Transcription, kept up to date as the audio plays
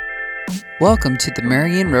Welcome to the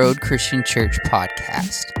Marion Road Christian Church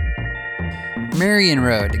podcast. Marion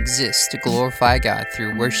Road exists to glorify God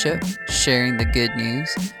through worship, sharing the good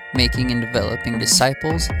news, making and developing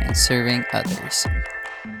disciples, and serving others.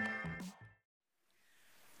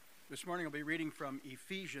 This morning I'll be reading from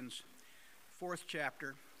Ephesians, 4th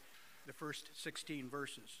chapter, the first 16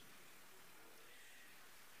 verses.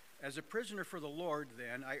 As a prisoner for the Lord,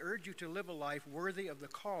 then, I urge you to live a life worthy of the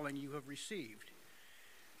calling you have received.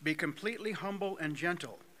 Be completely humble and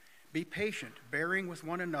gentle. Be patient, bearing with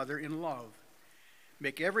one another in love.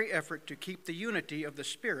 Make every effort to keep the unity of the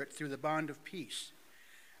Spirit through the bond of peace.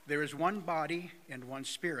 There is one body and one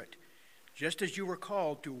Spirit, just as you were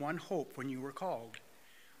called to one hope when you were called.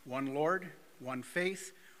 One Lord, one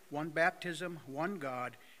faith, one baptism, one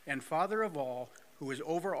God, and Father of all, who is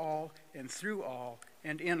over all and through all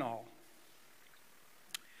and in all.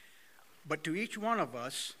 But to each one of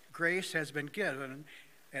us, grace has been given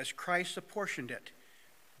as Christ apportioned it.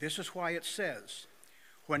 This is why it says,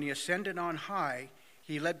 when he ascended on high,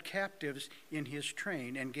 he led captives in his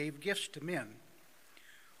train and gave gifts to men.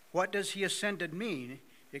 What does he ascended mean,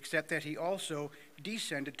 except that he also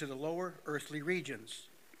descended to the lower earthly regions?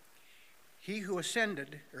 He who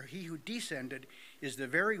descended is the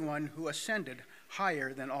very one who ascended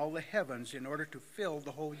higher than all the heavens in order to fill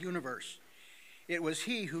the whole universe. It was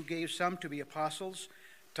he who gave some to be apostles,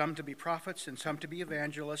 some to be prophets, and some to be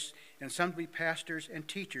evangelists, and some to be pastors and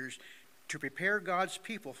teachers, to prepare God's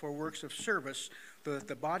people for works of service, so that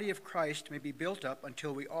the body of Christ may be built up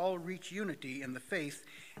until we all reach unity in the faith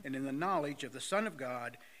and in the knowledge of the Son of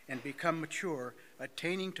God, and become mature,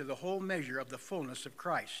 attaining to the whole measure of the fullness of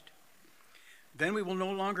Christ. Then we will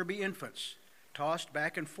no longer be infants, tossed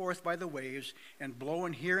back and forth by the waves, and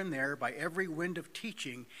blown here and there by every wind of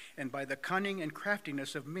teaching, and by the cunning and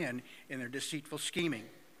craftiness of men in their deceitful scheming.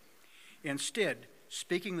 Instead,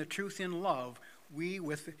 speaking the truth in love, we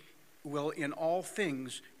will in all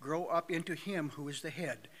things grow up into him who is the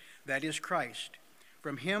head, that is Christ.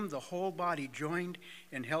 From him the whole body, joined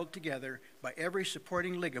and held together by every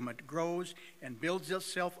supporting ligament, grows and builds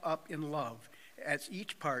itself up in love, as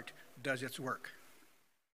each part does its work.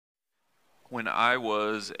 When I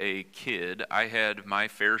was a kid, I had my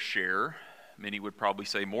fair share, many would probably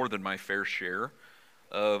say more than my fair share,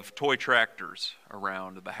 of toy tractors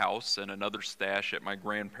around the house and another stash at my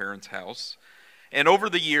grandparents' house. And over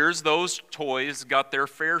the years, those toys got their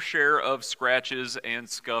fair share of scratches and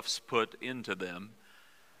scuffs put into them.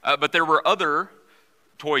 But there were other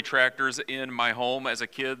toy tractors in my home as a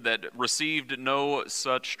kid that received no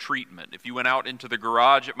such treatment. If you went out into the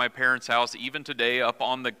garage at my parents' house, even today, up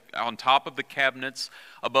on top of the cabinets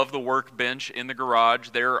above the workbench in the garage,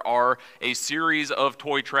 there are a series of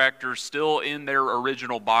toy tractors still in their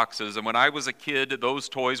original boxes. And when I was a kid, those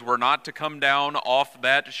toys were not to come down off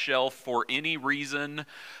that shelf for any reason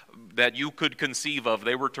that you could conceive of.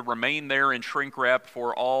 They were to remain there in shrink wrap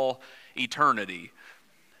for all eternity,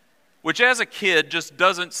 which as a kid just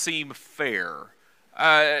doesn't seem fair.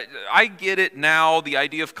 I get it now, the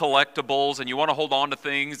idea of collectibles, and you want to hold on to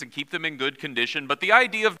things and keep them in good condition, but the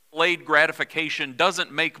idea of delayed gratification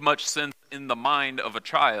doesn't make much sense in the mind of a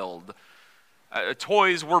child.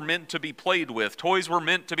 Toys were meant to be played with. Toys were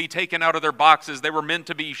meant to be taken out of their boxes. They were meant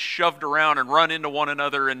to be shoved around and run into one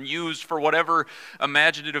another and used for whatever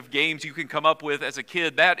imaginative games you can come up with as a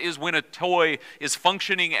kid. That is when a toy is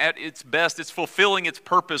functioning at its best. It's fulfilling its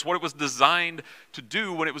purpose, what it was designed to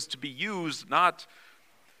do when it was to be used, not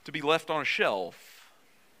to be left on a shelf.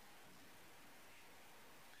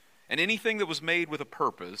 And anything that was made with a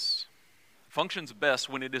purpose functions best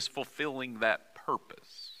when it is fulfilling that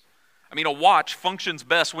purpose. I mean, a watch functions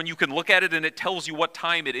best when you can look at it and it tells you what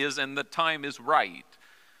time it is and the time is right.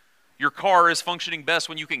 Your car is functioning best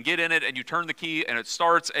when you can get in it and you turn the key and it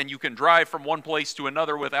starts and you can drive from one place to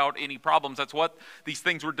another without any problems. That's what these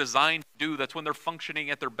things were designed to do. That's when they're functioning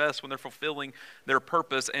at their best, when they're fulfilling their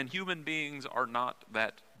purpose. And human beings are not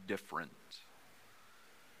that different.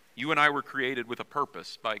 You and I were created with a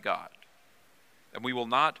purpose by God. And we will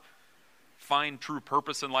not find true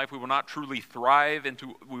purpose in life. We will not truly thrive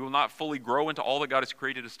we will not fully grow into all that God has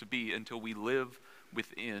created us to be until we live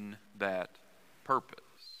within that purpose.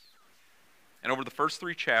 And over the first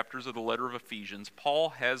 3 chapters of the letter of Ephesians, Paul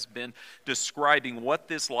has been describing what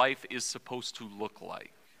this life is supposed to look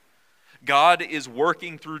like. God is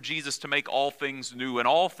working through Jesus to make all things new, and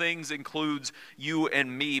all things includes you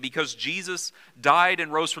and me. Because Jesus died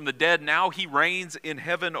and rose from the dead, now he reigns in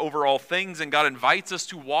heaven over all things, and God invites us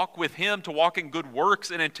to walk with him, to walk in good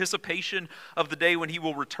works in anticipation of the day when he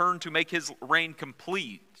will return to make his reign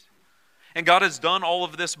complete. And God has done all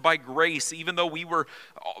of this by grace, even though we were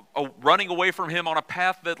running away from him on a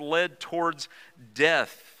path that led towards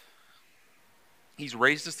death. He's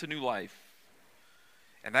raised us to new life.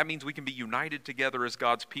 And that means we can be united together as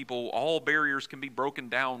God's people. All barriers can be broken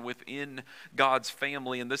down within God's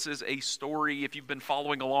family. And this is a story, if you've been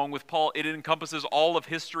following along with Paul, it encompasses all of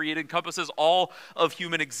history. It encompasses all of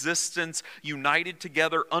human existence, united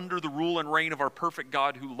together under the rule and reign of our perfect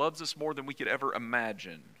God who loves us more than we could ever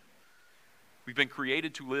imagine. We've been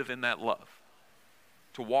created to live in that love,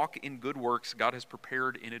 to walk in good works God has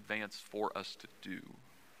prepared in advance for us to do.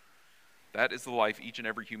 That is the life each and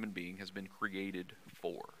every human being has been created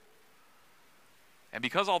for. And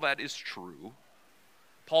because all that is true,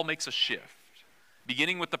 Paul makes a shift,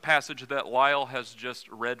 beginning with the passage that Lyle has just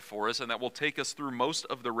read for us, and that will take us through most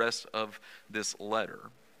of the rest of this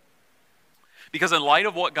letter. Because in light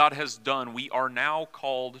of what God has done, we are now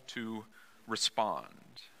called to respond.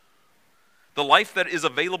 The life that is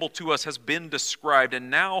available to us has been described, and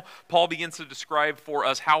now Paul begins to describe for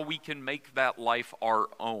us how we can make that life our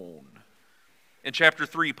own. In chapter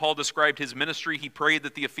 3, Paul described his ministry. He prayed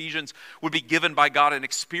that the Ephesians would be given by God an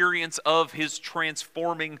experience of his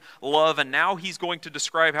transforming love. And now he's going to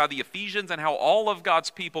describe how the Ephesians and how all of God's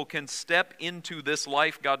people can step into this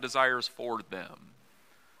life God desires for them.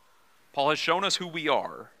 Paul has shown us who we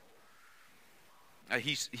are.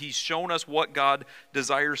 He's shown us what God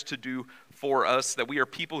desires to do for us, that we are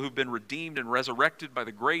people who've been redeemed and resurrected by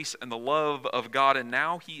the grace and the love of God. And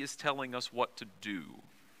now he is telling us what to do.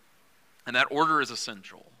 And that order is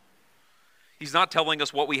essential. He's not telling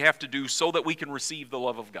us what we have to do so that we can receive the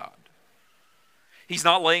love of God. He's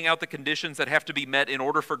not laying out the conditions that have to be met in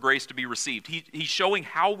order for grace to be received. He's showing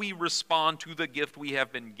how we respond to the gift we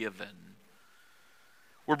have been given.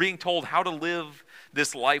 We're being told how to live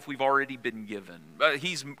this life we've already been given.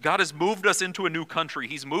 God has moved us into a new country.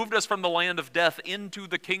 He's moved us from the land of death into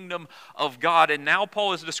the kingdom of God. And now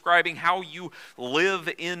Paul is describing how you live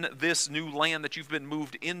in this new land that you've been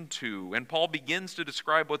moved into. And Paul begins to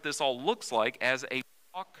describe what this all looks like as a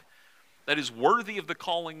walk that is worthy of the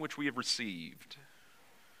calling which we have received.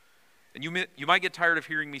 And you might get tired of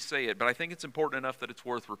hearing me say it, but I think it's important enough that it's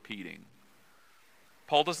worth repeating.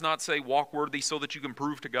 Paul does not say walk worthy so that you can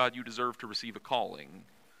prove to God you deserve to receive a calling.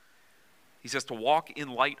 He says to walk in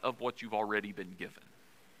light of what you've already been given.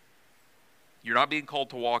 You're not being called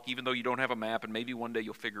to walk even though you don't have a map and maybe one day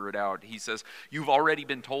you'll figure it out. He says you've already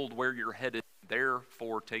been told where you're headed,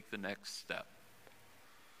 therefore take the next step.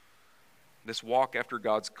 This walk after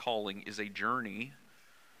God's calling is a journey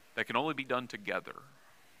that can only be done together.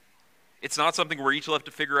 It's not something we're each left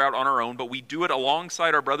to figure out on our own, but we do it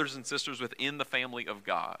alongside our brothers and sisters within the family of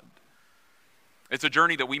God. It's a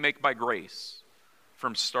journey that we make by grace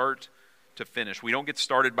from start to finish. We don't get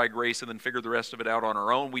started by grace and then figure the rest of it out on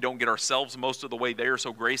our own. We don't get ourselves most of the way there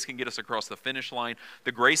so grace can get us across the finish line.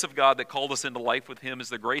 The grace of God that called us into life with him is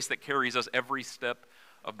the grace that carries us every step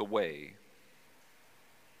of the way.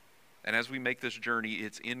 And as we make this journey,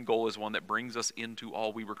 its end goal is one that brings us into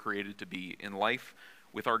all we were created to be in life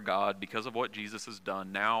with our God because of what Jesus has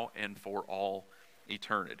done now and for all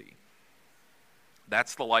eternity.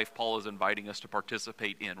 That's the life Paul is inviting us to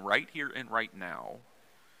participate in right here and right now.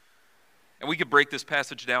 And we could break this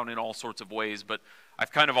passage down in all sorts of ways, but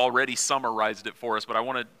I've kind of already summarized it for us, but I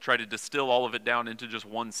want to try to distill all of it down into just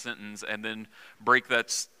one sentence and then break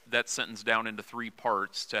that sentence down into three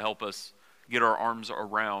parts to help us get our arms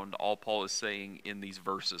around all Paul is saying in these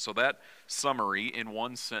verses. So that summary in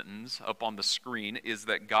one sentence up on the screen is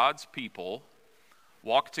that God's people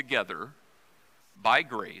walk together by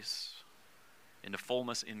grace into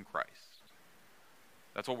fullness in Christ.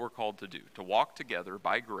 That's what we're called to do, to walk together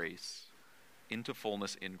by grace into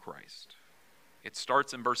fullness in Christ. It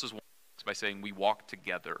starts in verses 1 by saying we walk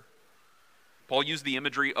together. Paul used the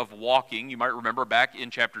imagery of walking. You might remember back in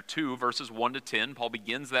chapter 2, verses 1 to 10, Paul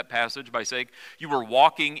begins that passage by saying, you were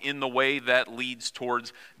walking in the way that leads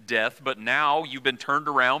towards death, but now you've been turned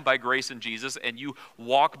around by grace in Jesus, and you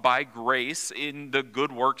walk by grace in the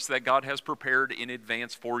good works that God has prepared in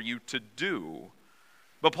advance for you to do.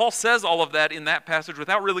 But Paul says all of that in that passage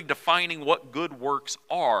without really defining what good works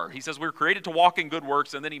are. He says we're created to walk in good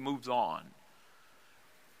works, and then he moves on.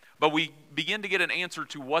 But we begin to get an answer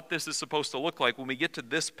to what this is supposed to look like when we get to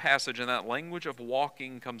this passage, and that language of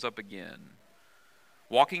walking comes up again.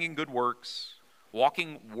 Walking in good works,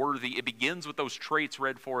 walking worthy. It begins with those traits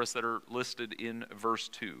read for us that are listed in verse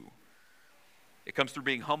 2. It comes through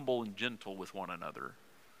being humble and gentle with one another.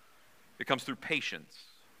 It comes through patience,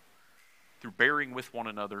 through bearing with one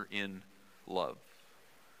another in love.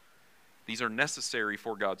 These are necessary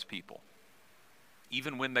for God's people,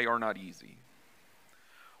 even when they are not easy.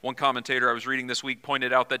 One commentator I was reading this week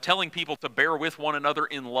pointed out that telling people to bear with one another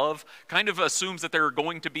in love kind of assumes that there are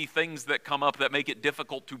going to be things that come up that make it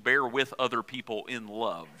difficult to bear with other people in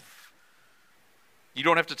love. You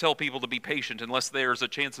don't have to tell people to be patient unless there's a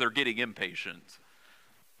chance they're getting impatient.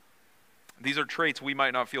 These are traits we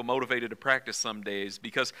might not feel motivated to practice some days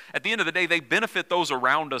because at the end of the day, they benefit those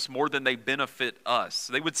around us more than they benefit us.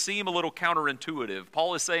 They would seem a little counterintuitive.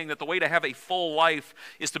 Paul is saying that the way to have a full life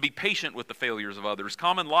is to be patient with the failures of others.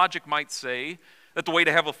 Common logic might say that the way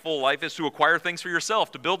to have a full life is to acquire things for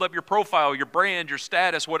yourself, to build up your profile, your brand, your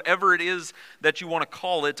status, whatever it is that you want to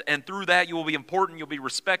call it, and through that you will be important, you'll be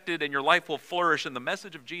respected, and your life will flourish. And the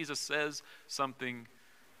message of Jesus says something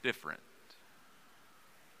different.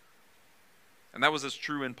 And that was as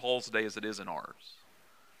true in Paul's day as it is in ours.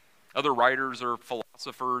 Other writers or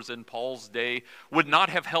philosophers in Paul's day would not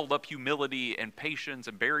have held up humility and patience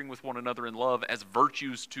and bearing with one another in love as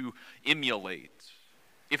virtues to emulate.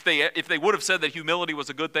 If they would have said that humility was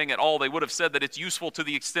a good thing at all, they would have said that it's useful to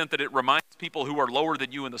the extent that it reminds people who are lower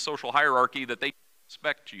than you in the social hierarchy that they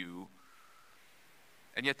respect you.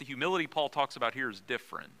 And yet the humility Paul talks about here is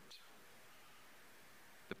different.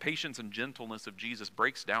 The patience and gentleness of Jesus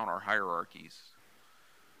breaks down our hierarchies.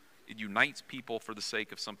 It unites people for the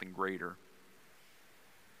sake of something greater.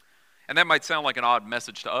 And that might sound like an odd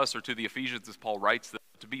message to us or to the Ephesians as Paul writes them.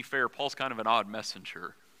 To be fair, Paul's kind of an odd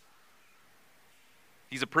messenger.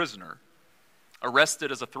 He's a prisoner, arrested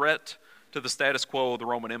as a threat to the status quo of the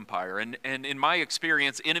Roman Empire. And in my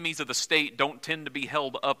experience, enemies of the state don't tend to be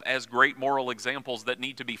held up as great moral examples that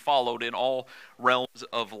need to be followed in all realms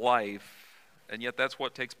of life. And yet that's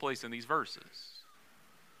what takes place in these verses.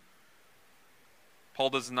 Paul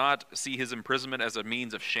does not see his imprisonment as a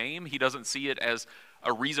means of shame. He doesn't see it as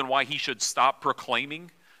a reason why he should stop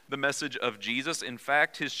proclaiming the message of Jesus. In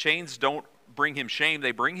fact, his chains don't bring him shame,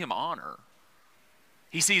 they bring him honor.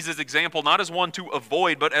 He sees his example not as one to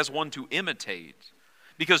avoid, but as one to imitate.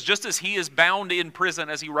 Because just as he is bound in prison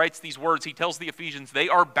as he writes these words, he tells the Ephesians they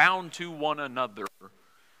are bound to one another.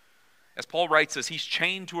 As Paul writes this, he's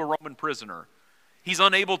chained to a Roman prisoner. He's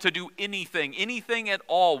unable to do anything at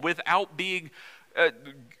all without going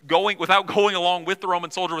along with the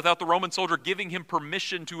Roman soldier, without the Roman soldier giving him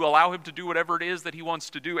permission to allow him to do whatever it is that he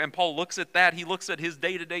wants to do. And Paul looks at that, he looks at his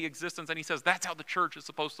day-to-day existence, and he says, that's how the church is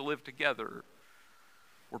supposed to live together.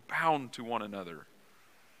 We're bound to one another.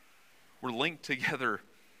 We're linked together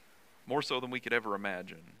more so than we could ever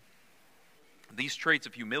imagine. These traits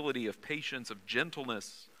of humility, of patience, of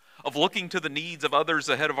gentleness, of looking to the needs of others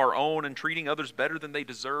ahead of our own and treating others better than they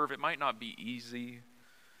deserve, it might not be easy.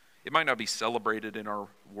 It might not be celebrated in our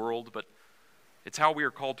world, but it's how we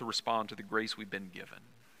are called to respond to the grace we've been given.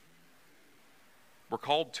 We're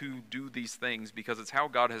called to do these things because it's how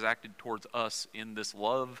God has acted towards us in this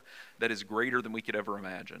love that is greater than we could ever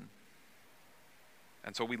imagine.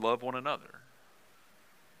 And so we love one another.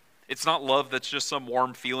 It's not love that's just some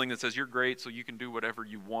warm feeling that says you're great so you can do whatever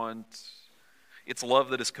you want. It's love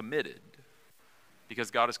that is committed because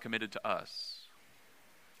God is committed to us.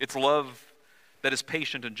 It's love that is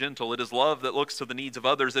patient and gentle. It is love that looks to the needs of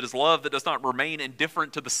others. It is love that does not remain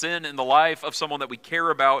indifferent to the sin in the life of someone that we care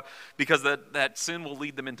about because that sin will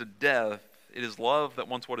lead them into death. It is love that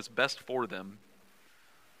wants what is best for them,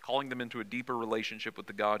 calling them into a deeper relationship with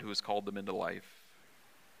the God who has called them into life.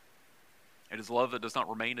 It is love that does not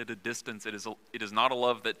remain at a distance. It is not a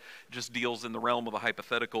love that just deals in the realm of the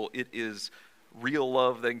hypothetical. It is real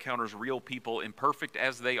love that encounters real people, imperfect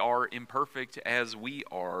as they are, imperfect as we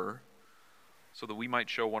are, so that we might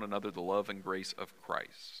show one another the love and grace of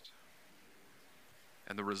Christ.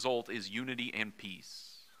 And the result is unity and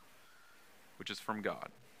peace, which is from God.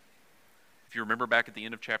 If you remember back at the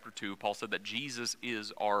end of chapter 2, Paul said that Jesus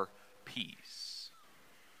is our peace.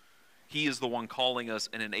 He is the one calling us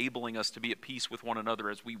and enabling us to be at peace with one another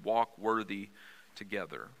as we walk worthy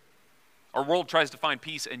together. Our world tries to find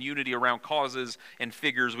peace and unity around causes and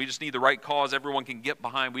figures. We just need the right cause everyone can get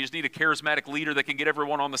behind. We just need a charismatic leader that can get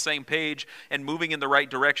everyone on the same page and moving in the right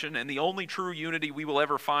direction. And the only true unity we will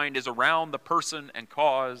ever find is around the person and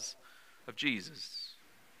cause of Jesus.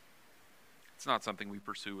 It's not something we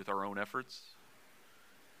pursue with our own efforts.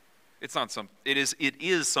 It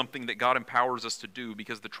is something that God empowers us to do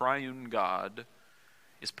because the triune God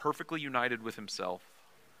is perfectly united with himself.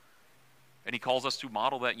 And he calls us to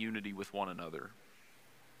model that unity with one another.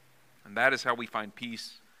 And that is how we find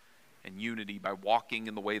peace and unity, by walking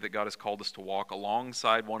in the way that God has called us to walk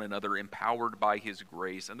alongside one another, empowered by his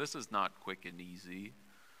grace. And this is not quick and easy.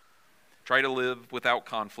 Try to live without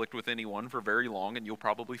conflict with anyone for very long, and you'll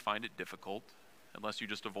probably find it difficult, unless you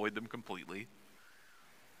just avoid them completely.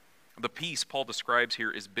 The peace Paul describes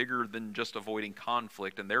here is bigger than just avoiding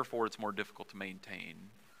conflict, and therefore it's more difficult to maintain.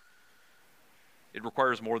 It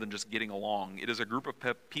requires more than just getting along. It is a group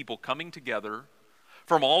of people coming together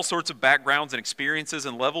from all sorts of backgrounds and experiences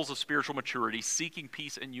and levels of spiritual maturity, seeking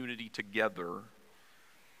peace and unity together.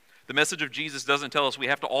 The message of Jesus doesn't tell us we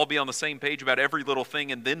have to all be on the same page about every little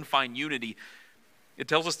thing and then find unity. It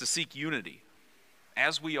tells us to seek unity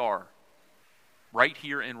as we are, right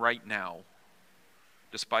here and right now,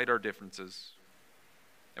 despite our differences.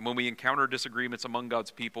 And when we encounter disagreements among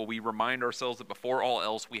God's people, we remind ourselves that before all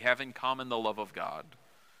else, we have in common the love of God,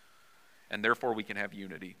 and therefore we can have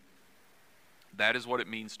unity. That is what it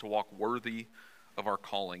means to walk worthy of our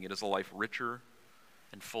calling. It is a life richer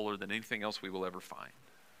and fuller than anything else we will ever find.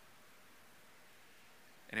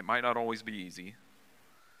 And it might not always be easy,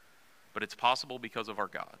 but it's possible because of our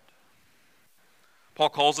God. Paul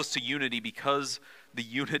calls us to unity because the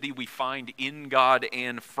unity we find in God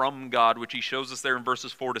and from God, which he shows us there in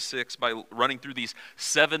verses 4 to 6 by running through these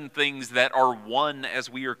 7 things that are one as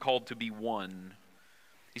we are called to be one.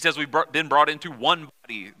 He says we've been brought into one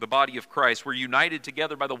body, the body of Christ. We're united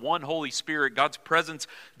together by the one Holy Spirit, God's presence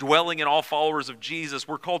dwelling in all followers of Jesus.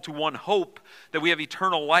 We're called to one hope, that we have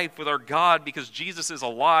eternal life with our God because Jesus is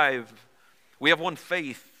alive. We have one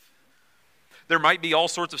faith. There might be all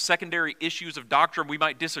sorts of secondary issues of doctrine we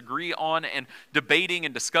might disagree on, and debating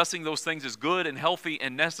and discussing those things is good and healthy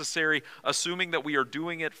and necessary, assuming that we are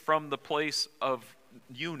doing it from the place of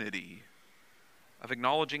unity, of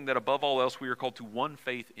acknowledging that above all else we are called to one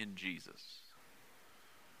faith in Jesus.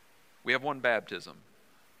 We have one baptism.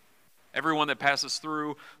 Everyone that passes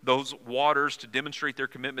through those waters to demonstrate their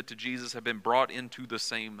commitment to Jesus have been brought into the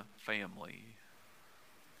same family.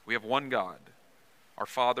 We have one God, our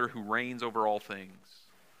Father who reigns over all things.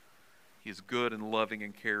 He is good and loving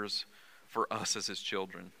and cares for us as his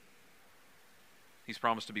children. He's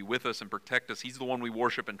promised to be with us and protect us. He's the one we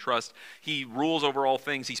worship and trust. He rules over all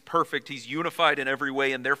things. He's perfect. He's unified in every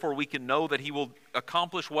way, and therefore we can know that he will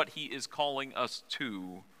accomplish what he is calling us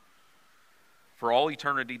to. For all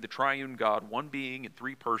eternity, the triune God, one being in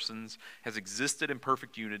 3 persons, has existed in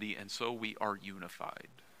perfect unity, and so we are unified.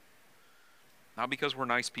 Not because we're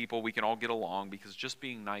nice people, we can all get along, because just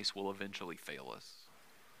being nice will eventually fail us.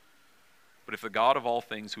 But if the God of all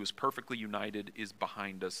things, who is perfectly united, is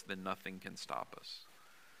behind us, then nothing can stop us.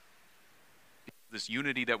 This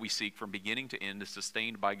unity that we seek from beginning to end is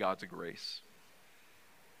sustained by God's grace.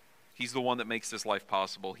 He's the one that makes this life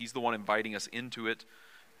possible. He's the one inviting us into it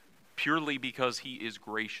purely because he is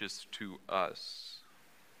gracious to us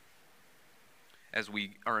as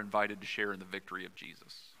we are invited to share in the victory of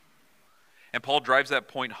Jesus. And Paul drives that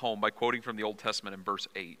point home by quoting from the Old Testament in verse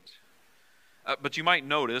 8. But you might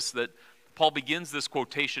notice that Paul begins this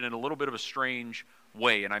quotation in a little bit of a strange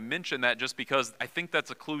way. And I mention that just because I think that's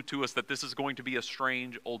a clue to us that this is going to be a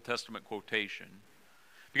strange Old Testament quotation.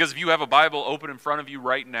 Because if you have a Bible open in front of you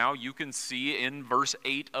right now, you can see in verse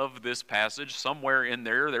 8 of this passage, somewhere in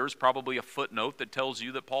there, there's probably a footnote that tells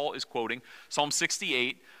you that Paul is quoting Psalm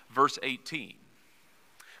 68, verse 18.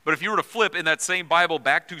 But if you were to flip in that same Bible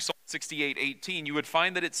back to Psalm 68:18, you would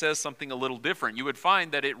find that it says something a little different. You would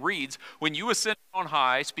find that it reads, when you ascended on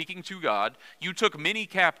high, speaking to God, you took many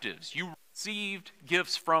captives. You received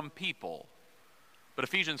gifts from people. But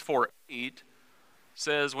Ephesians 4:8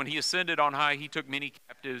 says, when he ascended on high, he took many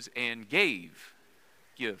captives and gave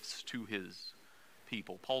gifts to his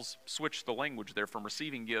people. Paul's switched the language there from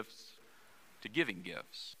receiving gifts to giving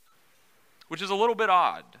gifts, which is a little bit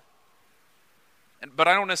odd. But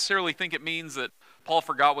I don't necessarily think it means that Paul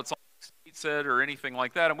forgot what Psalm 68 said or anything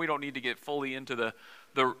like that, and we don't need to get fully into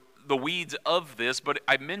the weeds of this, but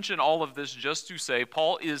I mention all of this just to say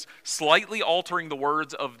Paul is slightly altering the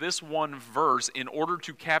words of this one verse in order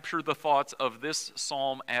to capture the thoughts of this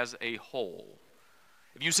psalm as a whole.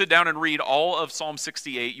 If you sit down and read all of Psalm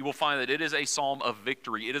 68, you will find that it is a psalm of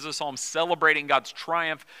victory. It is a psalm celebrating God's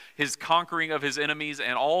triumph, his conquering of his enemies,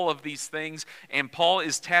 and all of these things. And Paul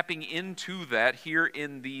is tapping into that here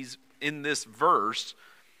in this verse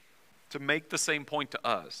to make the same point to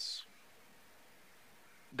us.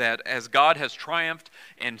 That as God has triumphed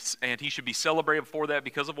and he should be celebrated for that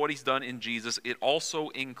because of what he's done in Jesus, it also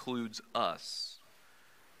includes us.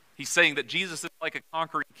 He's saying that Jesus is like a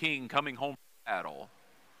conquering king coming home from battle.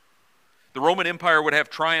 The Roman Empire would have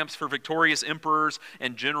triumphs for victorious emperors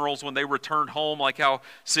and generals when they returned home, like how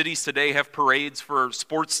cities today have parades for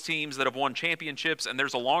sports teams that have won championships. And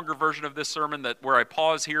there's a longer version of this sermon where I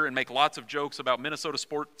pause here and make lots of jokes about Minnesota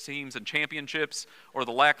sports teams and championships, or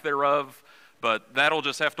the lack thereof, but that'll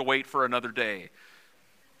just have to wait for another day.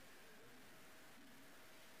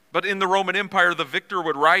 But in the Roman Empire, the victor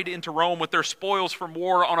would ride into Rome with their spoils from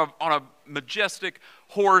war on a majestic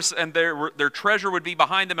horse, and their treasure would be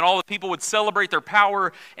behind them, and all the people would celebrate their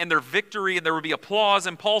power and their victory, and there would be applause.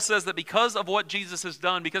 And Paul says that because of what Jesus has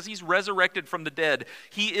done, because he's resurrected from the dead,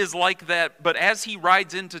 he is like that. But as he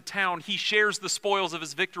rides into town, he shares the spoils of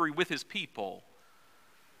his victory with his people.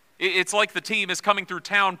 It's like the team is coming through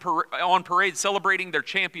town on parade celebrating their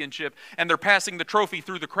championship, and they're passing the trophy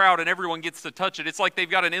through the crowd and everyone gets to touch it. It's like they've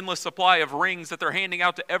got an endless supply of rings that they're handing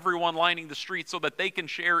out to everyone lining the streets so that they can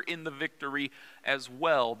share in the victory as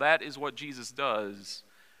well. That is what Jesus does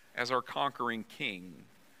as our conquering king.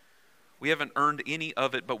 We haven't earned any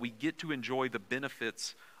of it, but we get to enjoy the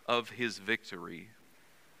benefits of his victory.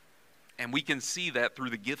 And we can see that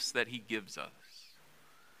through the gifts that he gives us.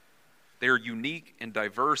 They are unique and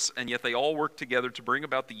diverse, and yet they all work together to bring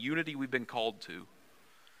about the unity we've been called to.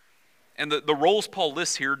 And the roles Paul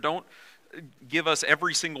lists here don't give us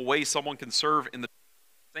every single way someone can serve in the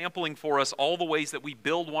sampling for us all the ways that we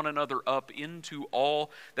build one another up into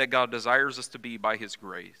all that God desires us to be by his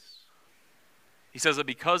grace. He says that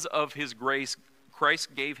because of his grace,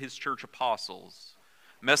 Christ gave his church apostles,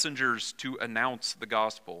 messengers to announce the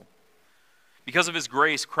gospel. Because of his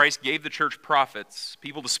grace, Christ gave the church prophets,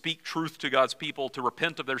 people to speak truth to God's people, to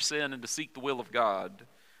repent of their sin and to seek the will of God.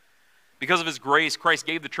 Because of his grace, Christ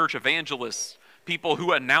gave the church evangelists, people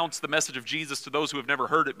who announce the message of Jesus to those who have never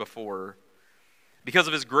heard it before. Because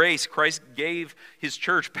of his grace, Christ gave his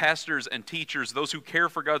church pastors and teachers, those who care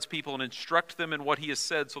for God's people and instruct them in what he has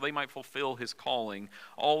said so they might fulfill his calling.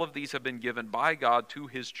 All of these have been given by God to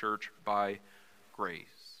his church by grace.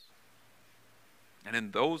 And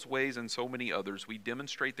in those ways and so many others, we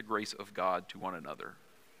demonstrate the grace of God to one another.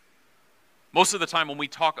 Most of the time when we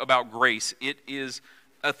talk about grace, it is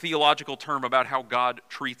a theological term about how God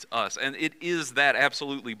treats us. And it is that,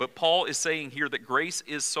 absolutely. But Paul is saying here that grace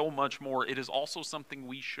is so much more. It is also something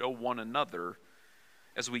we show one another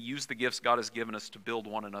as we use the gifts God has given us to build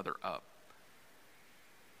one another up.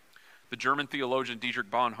 The German theologian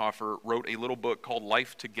Dietrich Bonhoeffer wrote a little book called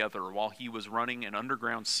Life Together while he was running an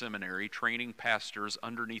underground seminary training pastors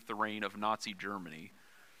underneath the reign of Nazi Germany.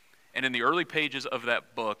 And in the early pages of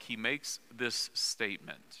that book, he makes this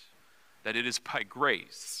statement that it is by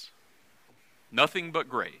grace, nothing but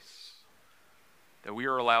grace, that we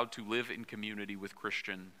are allowed to live in community with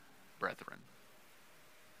Christian brethren.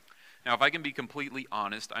 Now, if I can be completely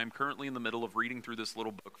honest, I'm currently in the middle of reading through this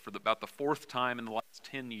little book for about the fourth time in the last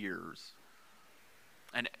 10 years.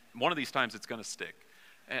 And one of these times it's going to stick.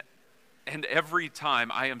 And every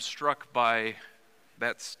time I am struck by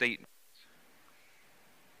that statement.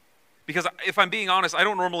 Because if I'm being honest, I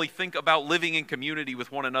don't normally think about living in community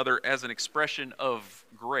with one another as an expression of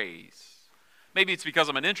grace. Maybe it's because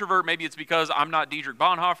I'm an introvert. Maybe it's because I'm not Dietrich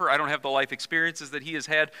Bonhoeffer. I don't have the life experiences that he has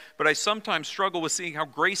had. But I sometimes struggle with seeing how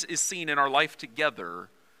grace is seen in our life together.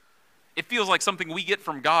 It feels like something we get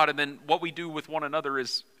from God, and then what we do with one another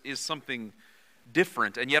is something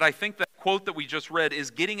different. And yet I think that quote that we just read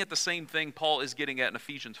is getting at the same thing Paul is getting at in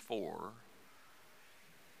Ephesians 4.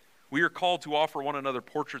 We are called to offer one another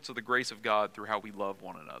portraits of the grace of God through how we love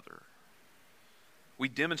one another. We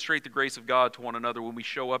demonstrate the grace of God to one another when we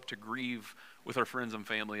show up to grieve with our friends and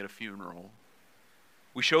family at a funeral.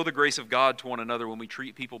 We show the grace of God to one another when we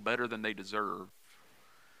treat people better than they deserve.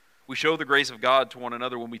 We show the grace of God to one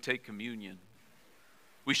another when we take communion.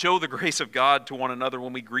 We show the grace of God to one another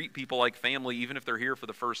when we greet people like family, even if they're here for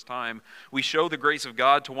the first time. We show the grace of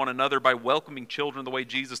God to one another by welcoming children the way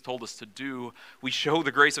Jesus told us to do. We show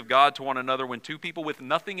the grace of God to one another when two people with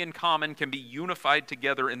nothing in common can be unified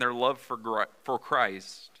together in their love for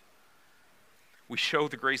Christ. We show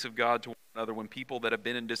the grace of God to one another when people that have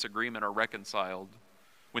been in disagreement are reconciled.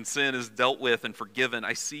 When sin is dealt with and forgiven,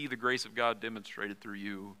 I see the grace of God demonstrated through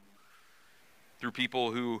you. Through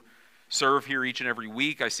people who serve here each and every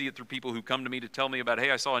week. I see it through people who come to me to tell me about,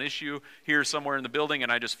 hey, I saw an issue here somewhere in the building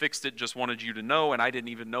and I just fixed it, just wanted you to know, and I didn't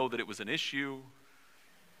even know that it was an issue.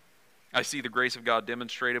 I see the grace of God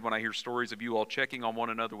demonstrated when I hear stories of you all checking on one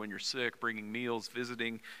another when you're sick, bringing meals,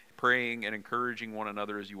 visiting, praying, and encouraging one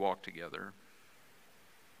another as you walk together.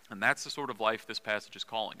 And that's the sort of life this passage is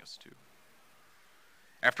calling us to.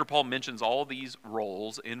 After Paul mentions all these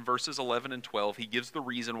roles in verses 11 and 12, he gives the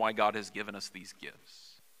reason why God has given us these gifts.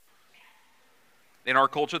 In our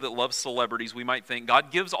culture that loves celebrities, we might think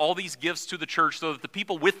God gives all these gifts to the church so that the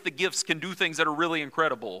people with the gifts can do things that are really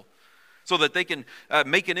incredible, so that they can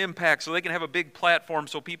make an impact, so they can have a big platform,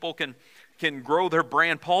 so people can grow their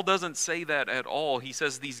brand. Paul doesn't say that at all. He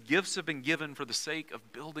says these gifts have been given for the sake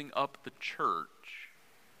of building up the church.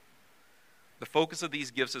 The focus of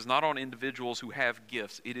these gifts is not on individuals who have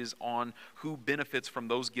gifts. It is on who benefits from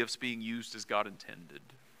those gifts being used as God intended.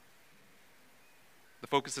 The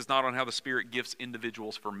focus is not on how the Spirit gifts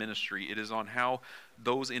individuals for ministry. It is on how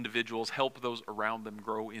those individuals help those around them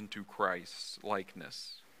grow into Christ's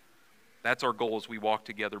likeness. That's our goal as we walk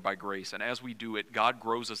together by grace. And as we do it, God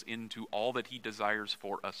grows us into all that He desires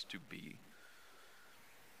for us to be.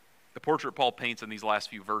 The portrait Paul paints in these last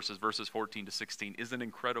few verses, verses 14 to 16, is an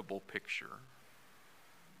incredible picture.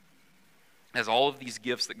 As all of these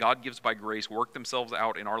gifts that God gives by grace work themselves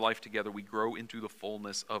out in our life together, we grow into the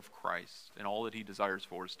fullness of Christ and all that He desires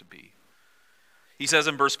for us to be. He says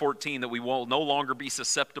in verse 14 that we will no longer be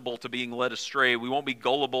susceptible to being led astray. We won't be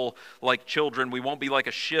gullible like children. We won't be like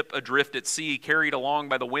a ship adrift at sea, carried along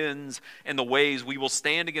by the winds and the waves. We will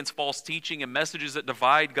stand against false teaching and messages that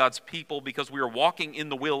divide God's people because we are walking in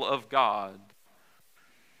the will of God.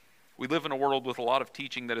 We live in a world with a lot of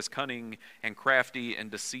teaching that is cunning and crafty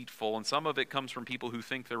and deceitful, and some of it comes from people who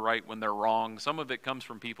think they're right when they're wrong. Some of it comes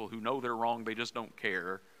from people who know they're wrong, they just don't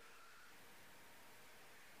care.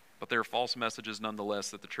 But there are false messages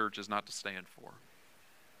nonetheless that the church is not to stand for.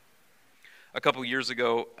 A couple years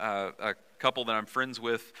ago, a couple that I'm friends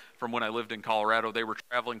with from when I lived in Colorado, they were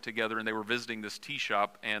traveling together and they were visiting this tea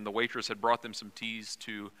shop, and the waitress had brought them some teas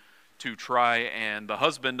to try, and the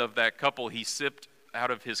husband of that couple, he sipped out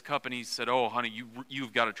of his cup and he said, "Oh, honey,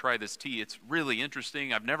 you've got to try this tea. It's really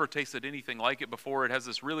interesting. I've never tasted anything like it before. It has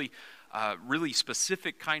this really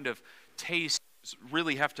specific kind of taste.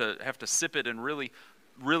 Really have to sip it and really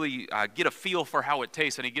get a feel for how it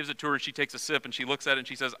tastes." And he gives it to her and she takes a sip and she looks at it and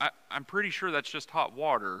she says, I'm pretty sure that's just hot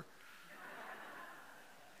water.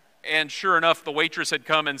 And sure enough, the waitress had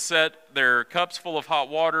come and set their cups full of hot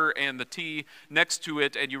water and the tea next to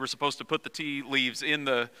it, and you were supposed to put the tea leaves in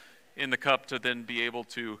the cup to then be able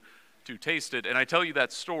to taste it. And I tell you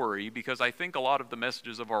that story because I think a lot of the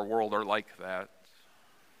messages of our world are like that.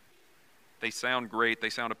 They sound great, they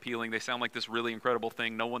sound appealing, they sound like this really incredible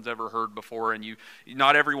thing no one's ever heard before, and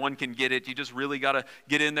not everyone can get it. You just really got to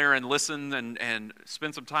get in there and listen and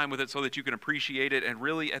spend some time with it so that you can appreciate it. And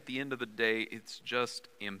really, at the end of the day, it's just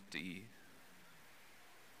empty.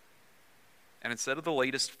 And instead of the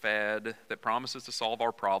latest fad that promises to solve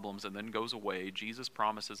our problems and then goes away, Jesus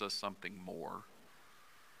promises us something more.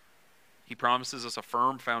 He promises us a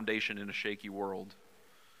firm foundation in a shaky world.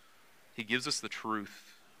 He gives us the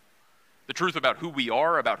truth. The truth about who we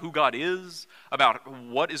are, about who God is, about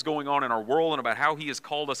what is going on in our world, and about how He has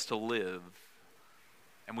called us to live.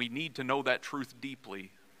 And we need to know that truth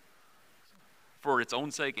deeply for its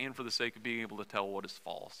own sake and for the sake of being able to tell what is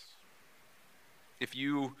false. If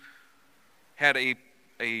you had a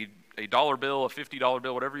dollar bill, a $50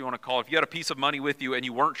 bill, whatever you want to call it, if you had a piece of money with you and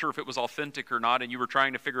you weren't sure if it was authentic or not, and you were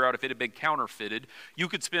trying to figure out if it had been counterfeited, you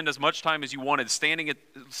could spend as much time as you wanted staring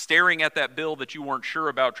at that bill that you weren't sure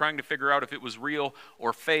about, trying to figure out if it was real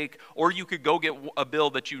or fake, or you could go get a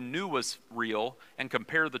bill that you knew was real and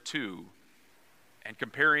compare the two. And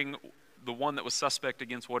comparing the one that was suspect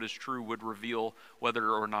against what is true would reveal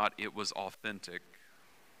whether or not it was authentic.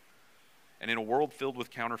 And in a world filled with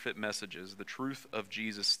counterfeit messages, the truth of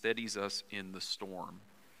Jesus steadies us in the storm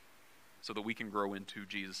so that we can grow into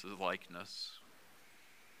Jesus' likeness.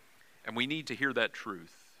 And we need to hear that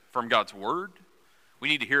truth from God's Word. We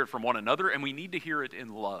need to hear it from one another, and we need to hear it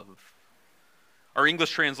in love. Our English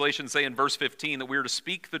translations say in verse 15 that we are to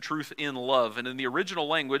speak the truth in love. And in the original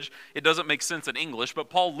language, it doesn't make sense in English, but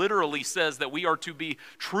Paul literally says that we are to be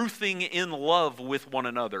truthing in love with one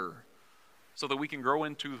another, so that we can grow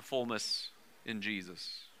into the fullness in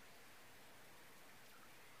Jesus.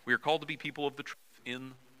 We are called to be people of the truth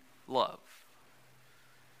in love.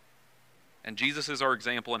 And Jesus is our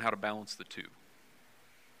example in how to balance the two.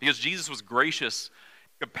 Because Jesus was gracious,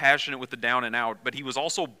 compassionate with the down and out, but He was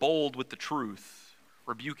also bold with the truth,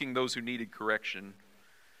 rebuking those who needed correction.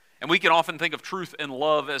 And we can often think of truth and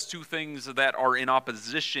love as two things that are in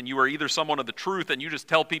opposition. You are either someone of the truth and you just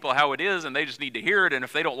tell people how it is and they just need to hear it, and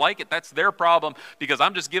if they don't like it, that's their problem because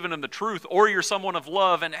I'm just giving them the truth. Or you're someone of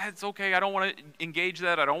love and it's okay, I don't want to engage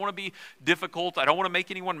that, I don't want to be difficult, I don't want to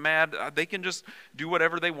make anyone mad. They can just do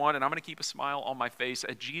whatever they want and I'm going to keep a smile on my face.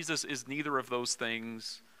 And Jesus is neither of those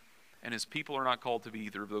things, and His people are not called to be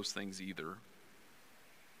either of those things either.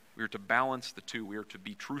 We are to balance the two. We are to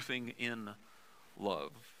be truthing in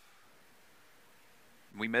love.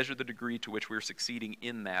 We measure the degree to which we're succeeding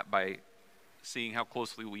in that by seeing how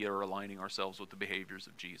closely we are aligning ourselves with the behaviors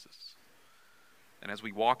of Jesus. And as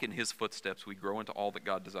we walk in His footsteps, we grow into all that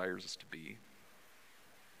God desires us to be.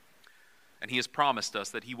 And He has promised us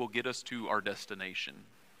that He will get us to our destination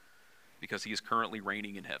because He is currently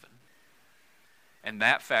reigning in heaven. And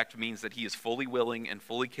that fact means that he is fully willing and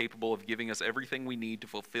fully capable of giving us everything we need to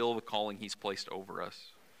fulfill the calling he's placed over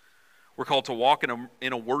us. We're called to walk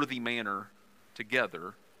in a worthy manner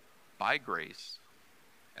together by grace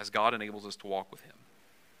as God enables us to walk with him.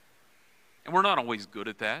 And we're not always good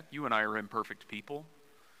at that. You and I are imperfect people.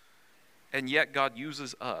 And yet God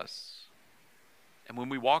uses us. And when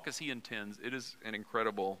we walk as he intends, it is an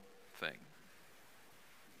incredible thing.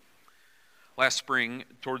 Last spring,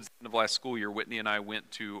 towards the end of last school year, Whitney and I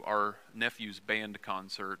went to our nephew's band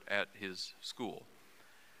concert at his school.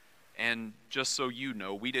 And just so you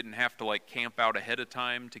know, we didn't have to camp out ahead of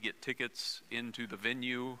time to get tickets into the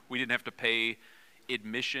venue. We didn't have to pay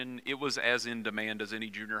admission. It was as in demand as any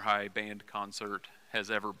junior high band concert has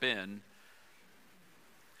ever been.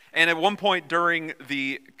 And at one point during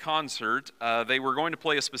the concert, they were going to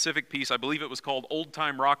play a specific piece. I believe it was called Old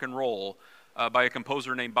Time Rock and Roll by a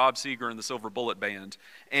composer named Bob Seger and the Silver Bullet Band.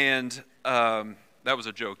 And that was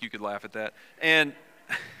a joke. You could laugh at that.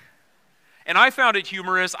 And I found it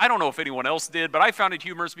humorous. I don't know if anyone else did, but I found it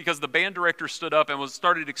humorous because the band director stood up and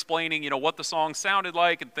started explaining, what the song sounded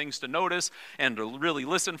like and things to notice and to really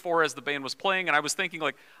listen for as the band was playing. And I was thinking,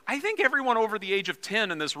 I think everyone over the age of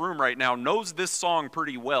 10 in this room right now knows this song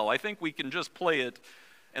pretty well. I think we can just play it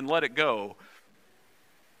and let it go.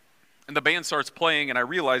 And the band starts playing, and I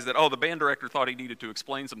realized that, the band director thought he needed to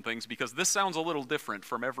explain some things because this sounds a little different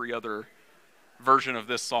from every other version of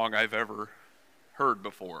this song I've ever heard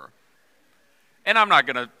before. And I'm not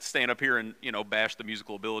going to stand up here and, bash the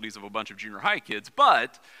musical abilities of a bunch of junior high kids,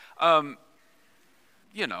 but,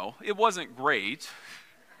 it wasn't great.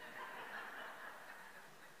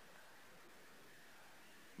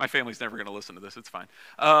 My family's never going to listen to this. It's fine.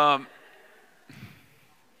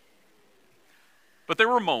 But there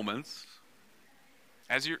were moments,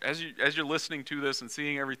 as you're listening to this and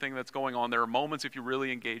seeing everything that's going on, there are moments, if you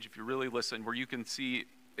really engage, if you really listen, where you can see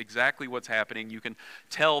exactly what's happening. You can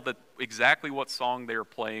tell that exactly what song they're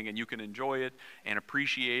playing, and you can enjoy it and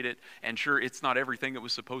appreciate it. And sure, it's not everything it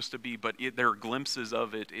was supposed to be, but there are glimpses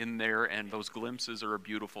of it in there, and those glimpses are a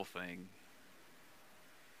beautiful thing.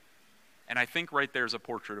 And I think right there is a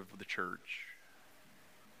portrait of the church.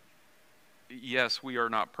 Yes, we are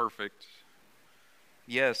not perfect.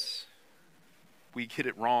 Yes, we get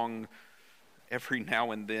it wrong every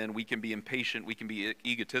now and then. We can be impatient, we can be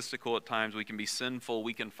egotistical at times, we can be sinful,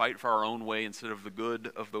 we can fight for our own way instead of the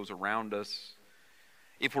good of those around us.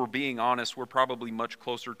 If we're being honest, we're probably much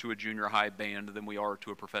closer to a junior high band than we are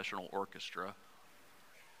to a professional orchestra.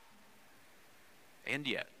 And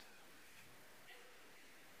yet,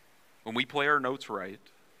 when we play our notes right,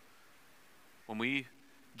 when we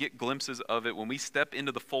get glimpses of it, when we step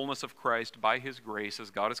into the fullness of Christ by his grace, as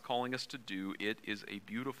God is calling us to do, it is a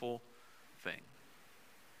beautiful thing.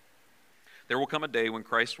 There will come a day when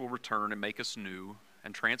Christ will return and make us new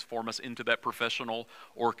and transform us into that professional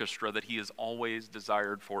orchestra that he has always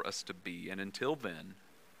desired for us to be. And until then,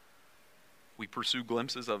 we pursue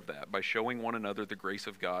glimpses of that by showing one another the grace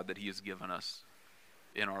of God that he has given us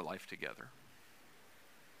in our life together.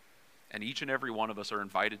 And each and every one of us are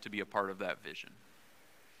invited to be a part of that vision.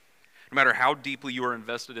 No matter how deeply you are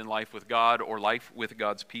invested in life with God or life with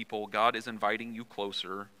God's people, God is inviting you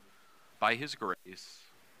closer by his grace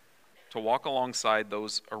to walk alongside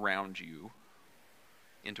those around you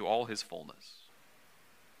into all his fullness.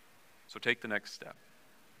 So take the next step.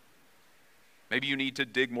 Maybe you need to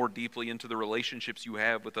dig more deeply into the relationships you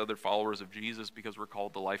have with other followers of Jesus because we're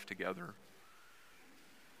called to life together.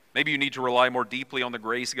 Maybe you need to rely more deeply on the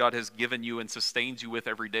grace God has given you and sustains you with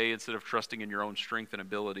every day instead of trusting in your own strength and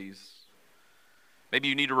abilities. Maybe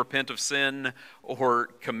you need to repent of sin or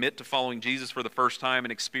commit to following Jesus for the first time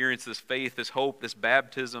and experience this faith, this hope, this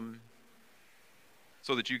baptism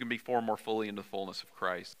so that you can be formed more fully into the fullness of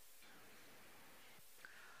Christ.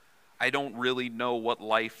 I don't really know what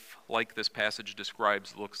life like this passage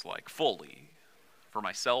describes looks like fully for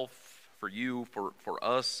myself, for you, for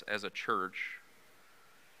us as a church.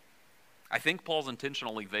 I think Paul's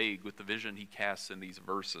intentionally vague with the vision he casts in these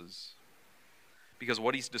verses, because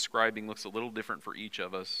what he's describing looks a little different for each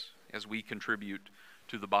of us as we contribute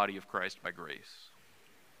to the body of Christ by grace.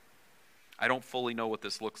 I don't fully know what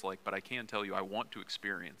this looks like, but I can tell you I want to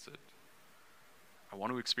experience it. I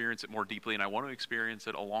want to experience it more deeply, and I want to experience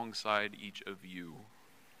it alongside each of you.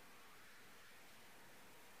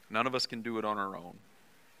 None of us can do it on our own.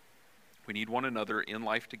 We need one another in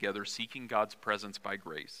life together, seeking God's presence by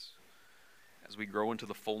grace as we grow into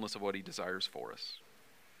the fullness of what he desires for us.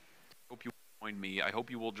 I hope you will join me. I hope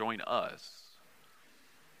you will join us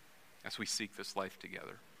as we seek this life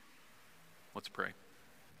together. Let's pray.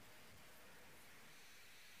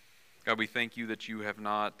 God, we thank you that you have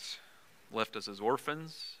not left us as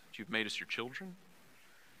orphans, that you've made us your children,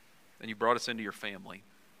 and you brought us into your family.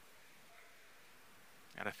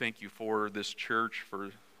 And I thank you for this church,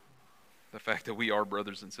 for the fact that we are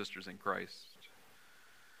brothers and sisters in Christ.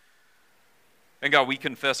 And God, we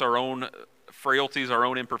confess our own frailties, our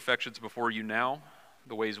own imperfections before you now,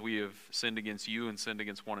 the ways we have sinned against you and sinned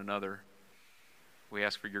against one another. We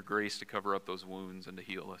ask for your grace to cover up those wounds and to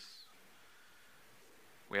heal us.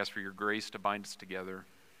 We ask for your grace to bind us together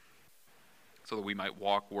so that we might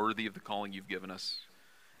walk worthy of the calling you've given us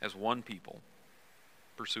as one people,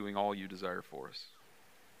 pursuing all you desire for us.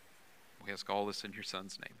 We ask all this in your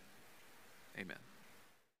Son's name. Amen.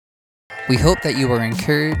 We hope that you were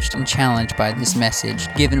encouraged and challenged by this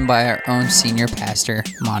message given by our own senior pastor,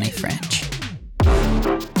 Monte French.